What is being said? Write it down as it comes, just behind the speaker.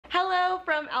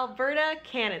from Alberta,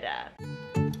 Canada.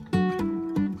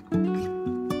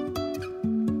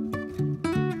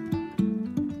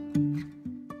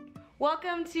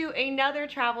 Welcome to another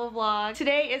travel vlog.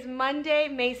 Today is Monday,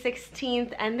 May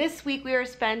 16th, and this week we are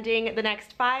spending the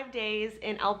next 5 days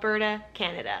in Alberta,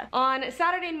 Canada. On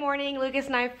Saturday morning, Lucas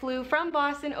and I flew from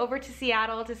Boston over to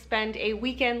Seattle to spend a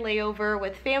weekend layover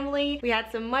with family. We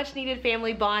had some much needed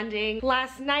family bonding.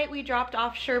 Last night we dropped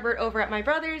off Sherbert over at my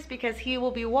brother's because he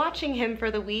will be watching him for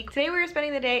the week. Today we were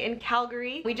spending the day in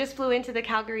Calgary. We just flew into the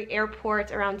Calgary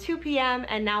airport around 2 p.m.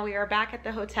 and now we are back at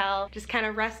the hotel, just kind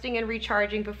of resting and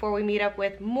recharging before we meet up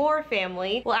with more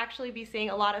family. We'll actually be seeing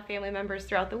a lot of family members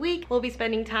throughout the week. We'll be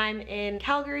spending time in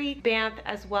Calgary, Banff,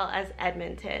 as well as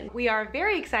Edmonton. We are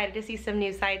very excited to see some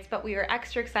new sights, but we are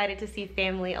extra excited to see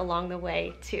family along the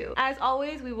way too. As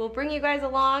always, we will bring you guys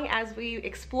along as we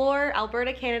explore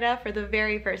Alberta, Canada for the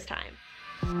very first time.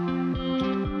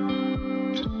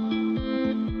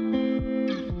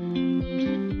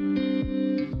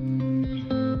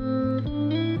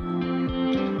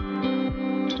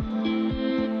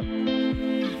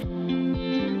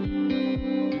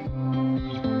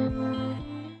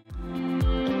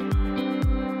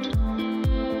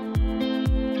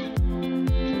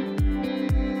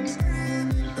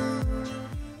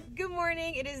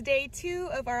 It is day 2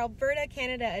 of our Alberta,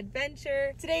 Canada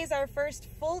adventure. Today is our first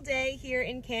full day here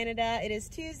in Canada. It is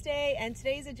Tuesday, and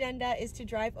today's agenda is to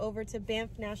drive over to Banff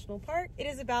National Park. It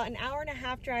is about an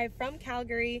hour-and-a-half drive from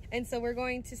Calgary, and so we're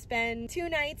going to spend 2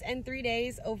 nights and 3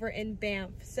 days over in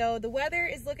Banff. So the weather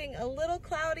is looking a little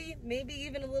cloudy, maybe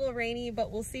even a little rainy,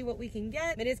 but we'll see what we can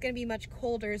get. It is going to be much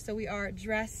colder, so we are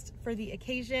dressed for the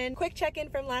occasion. Quick check-in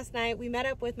from last night. We met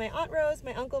up with my Aunt Rose,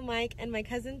 my Uncle Mike, and my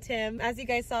cousin Tim. As you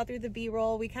guys saw through the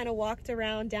B-roll, we kind of walked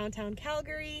around downtown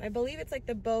Calgary. I believe it's like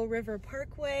the Bow River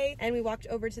Parkway, and we walked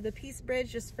over to the Peace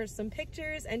Bridge just for some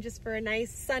pictures and just for a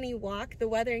nice sunny walk. The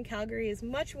weather in Calgary is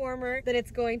much warmer than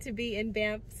it's going to be in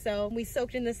Banff, so we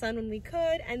soaked in the sun when we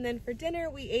could. And then for dinner,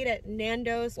 we ate at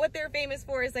Nando's. What they're famous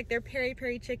for is like their peri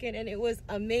peri chicken, and it was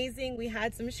amazing. We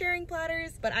had some sharing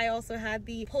platters, but I also had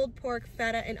the pulled pork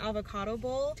feta and avocado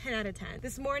bowl. 10 out of 10.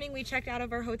 This morning, we checked out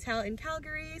of our hotel in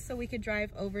Calgary so we could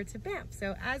drive over to Banff.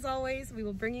 So as always, we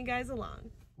will bring you guys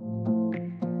along.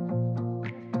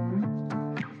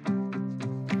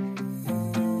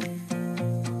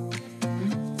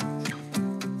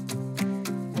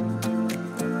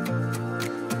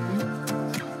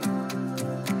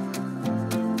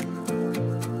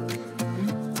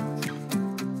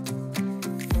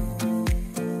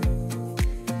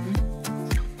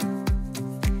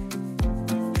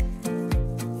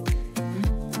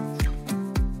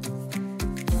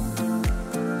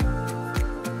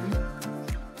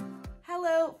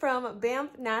 From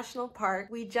Banff National Park.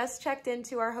 We just checked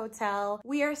into our hotel.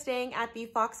 We are staying at the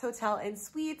Fox Hotel and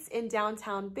Suites in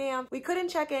downtown Banff. We couldn't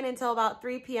check in until about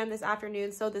 3 p.m. this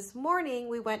afternoon, so this morning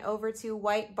we went over to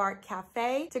White Bark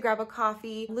Cafe to grab a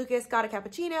coffee. Lucas got a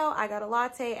cappuccino, I got a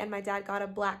latte, and my dad got a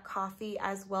black coffee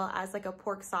as well as like a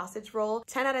pork sausage roll.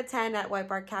 10 out of 10 at White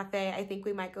Bark Cafe. I think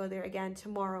we might go there again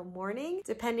tomorrow morning,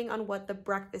 depending on what the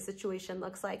breakfast situation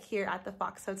looks like here at the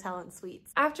Fox Hotel and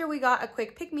Suites. After we got a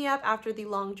quick pick-me-up after the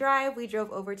long drive, we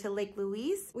drove over to Lake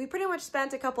Louise. We pretty much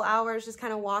spent a couple hours just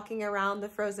kind of walking around the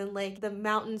frozen lake. The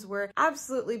mountains were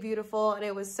absolutely beautiful, and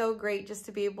it was so great just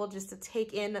to be able just to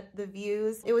take in the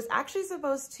views. It was actually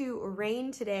supposed to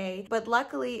rain today, but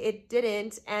luckily it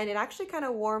didn't, and it actually kind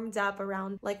of warmed up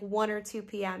around like 1 or 2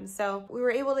 p.m. So we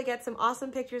were able to get some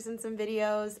awesome pictures and some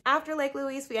videos. After Lake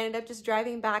Louise, we ended up just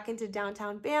driving back into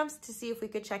downtown Banff to see if we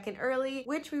could check in early,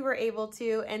 which we were able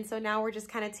to, and so now we're just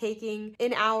kind of taking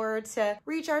an hour to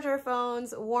recharge our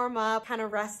phones, warm up, kind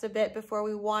of rest a bit before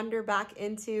we wander back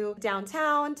into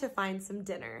downtown to find some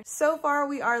dinner. So far,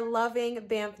 we are loving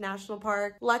Banff National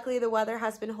Park. Luckily, the weather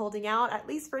has been holding out, at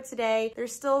least for today.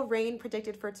 There's still rain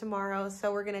predicted for tomorrow,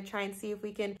 so we're gonna try and see if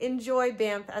we can enjoy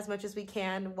Banff as much as we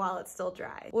can while it's still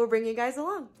dry. We'll bring you guys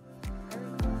along.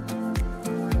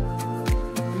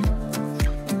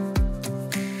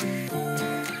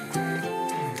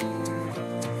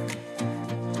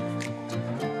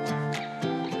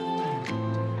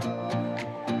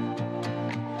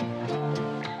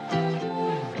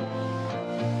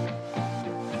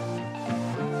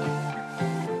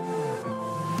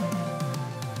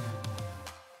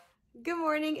 Good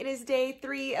morning, it is day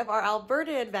 3 of our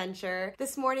Alberta adventure.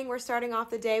 This morning we're starting off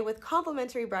the day with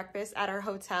complimentary breakfast at our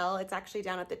hotel. It's actually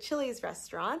down at the Chili's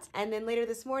restaurant. And then later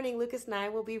this morning, Lucas and I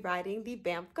will be riding the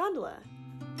Banff gondola.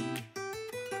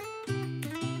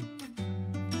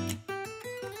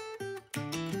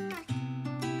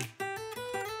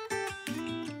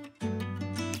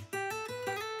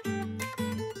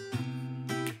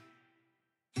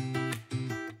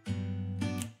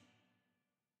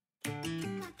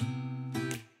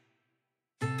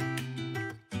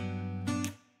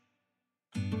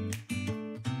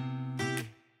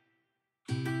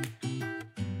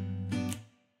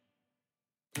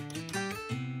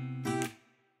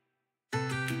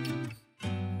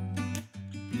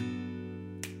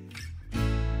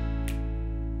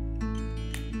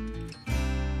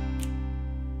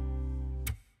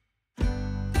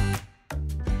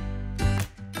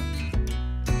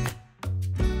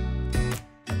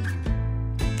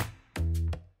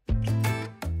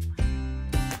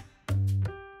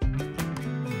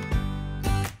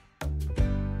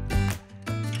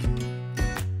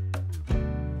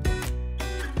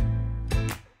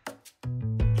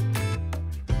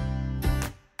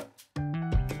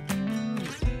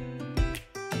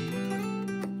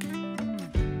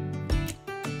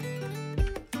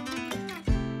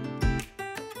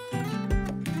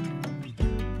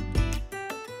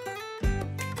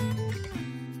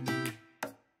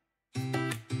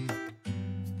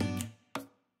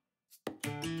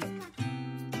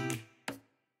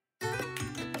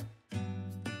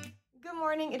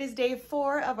 morning. It is day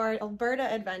 4 of our Alberta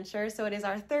adventure. So it is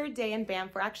our 3rd day in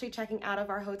Banff. We're actually checking out of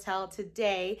our hotel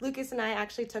today. Lucas and I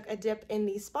actually took a dip in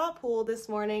the spa pool this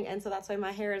morning, and so that's why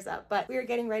my hair is up. But we are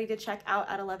getting ready to check out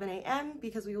at 11 a.m.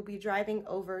 because we will be driving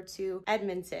over to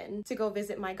Edmonton to go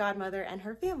visit my godmother and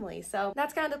her family. So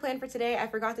that's kind of the plan for today. I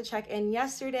forgot to check in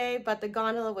yesterday, but the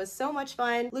gondola was so much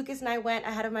fun. Lucas and I went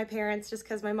ahead of my parents just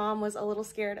because my mom was a little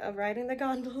scared of riding the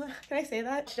gondola. Can I say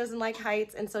that? She doesn't like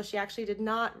heights, and so she actually did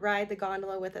not ride the gondola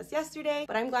with us yesterday,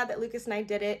 but I'm glad that Lucas and I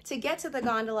did it. To get to the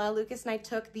gondola, Lucas and I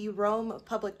took the Rome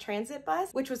public transit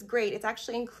bus, which was great. It's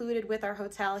actually included with our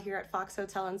hotel here at Fox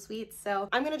Hotel and Suites. So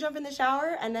I'm gonna jump in the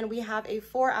shower, and then we have a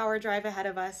 4-hour drive ahead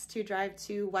of us to drive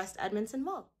to West Edmonton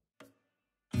Mall.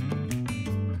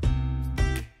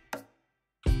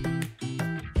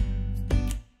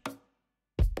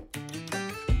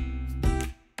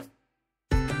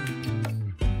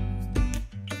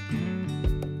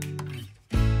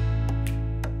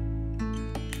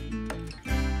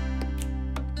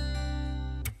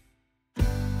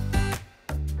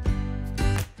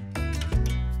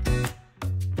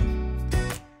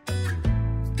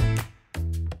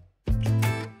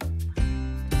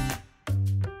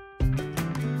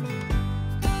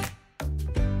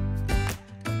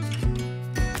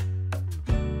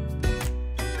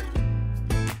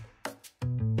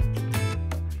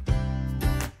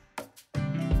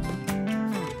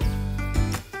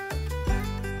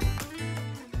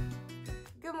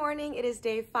 Morning. It is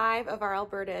day 5 of our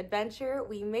Alberta adventure.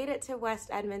 We made it to West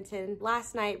Edmonton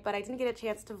last night, but I didn't get a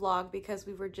chance to vlog because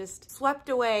we were just swept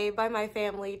away by my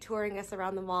family touring us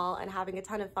around the mall and having a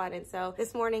ton of fun. And so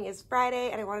this morning is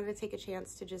Friday, and I wanted to take a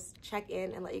chance to just check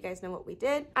in and let you guys know what we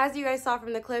did. As you guys saw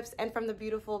from the clips and from the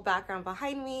beautiful background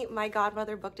behind me, my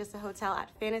godmother booked us a hotel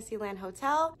at Fantasyland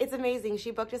Hotel. It's amazing.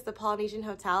 She booked us the Polynesian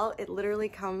Hotel. It literally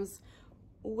comes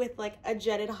with like a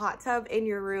jetted hot tub in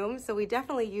your room. So we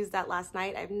definitely used that last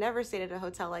night. I've never stayed at a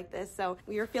hotel like this, so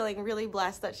we were feeling really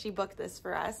blessed that she booked this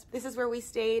for us. This is where we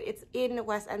stayed. It's in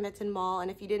West Edmonton Mall, and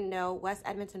if you didn't know, West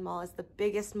Edmonton Mall is the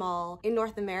biggest mall in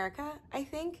North America, I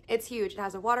think. It's huge. It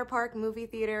has a water park, movie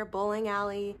theater, bowling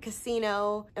alley,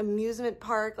 casino, amusement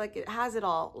park, like it has it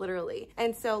all, literally.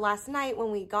 And so last night when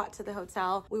we got to the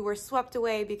hotel, we were swept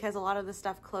away because a lot of the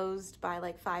stuff closed by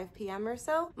like 5 p.m. or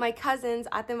so. My cousins,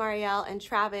 Ate Marielle and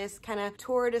Travis, kind of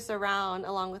toured us around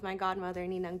along with my godmother,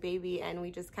 Ninang Baby, and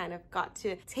we just kind of got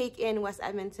to take in West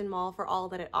Edmonton Mall for all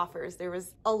that it offers. There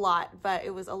was a lot, but it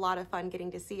was a lot of fun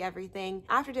getting to see everything.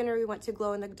 After dinner, we went to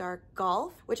glow-in-the-dark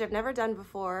golf, which I've never done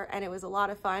before, and it was a lot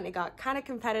of fun. It got kind of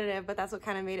competitive, but that's what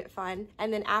kind of made it fun.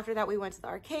 And then after that, we went to the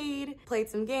arcade, played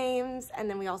some games, and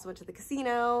then we also went to the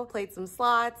casino, played some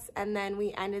slots, and then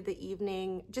we ended the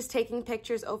evening just taking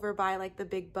pictures over by like the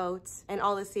big boats and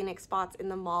all the scenic spots in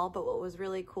the mall. But what was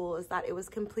really cool is that it was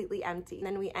completely empty. And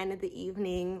then we ended the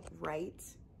evening right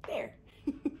there.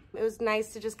 It was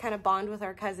nice to just kind of bond with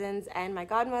our cousins and my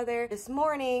godmother. This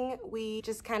morning, we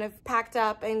just kind of packed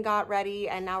up and got ready,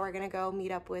 and now we're gonna go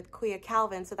meet up with Kuya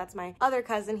Calvin. So that's my other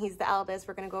cousin, he's the eldest.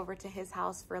 We're gonna go over to his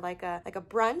house for like a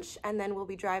brunch, and then we'll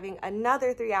be driving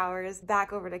another 3 hours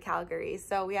back over to Calgary.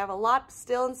 So we have a lot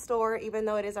still in store, even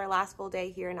though it is our last full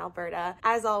day here in Alberta.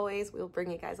 As always, we'll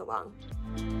bring you guys along.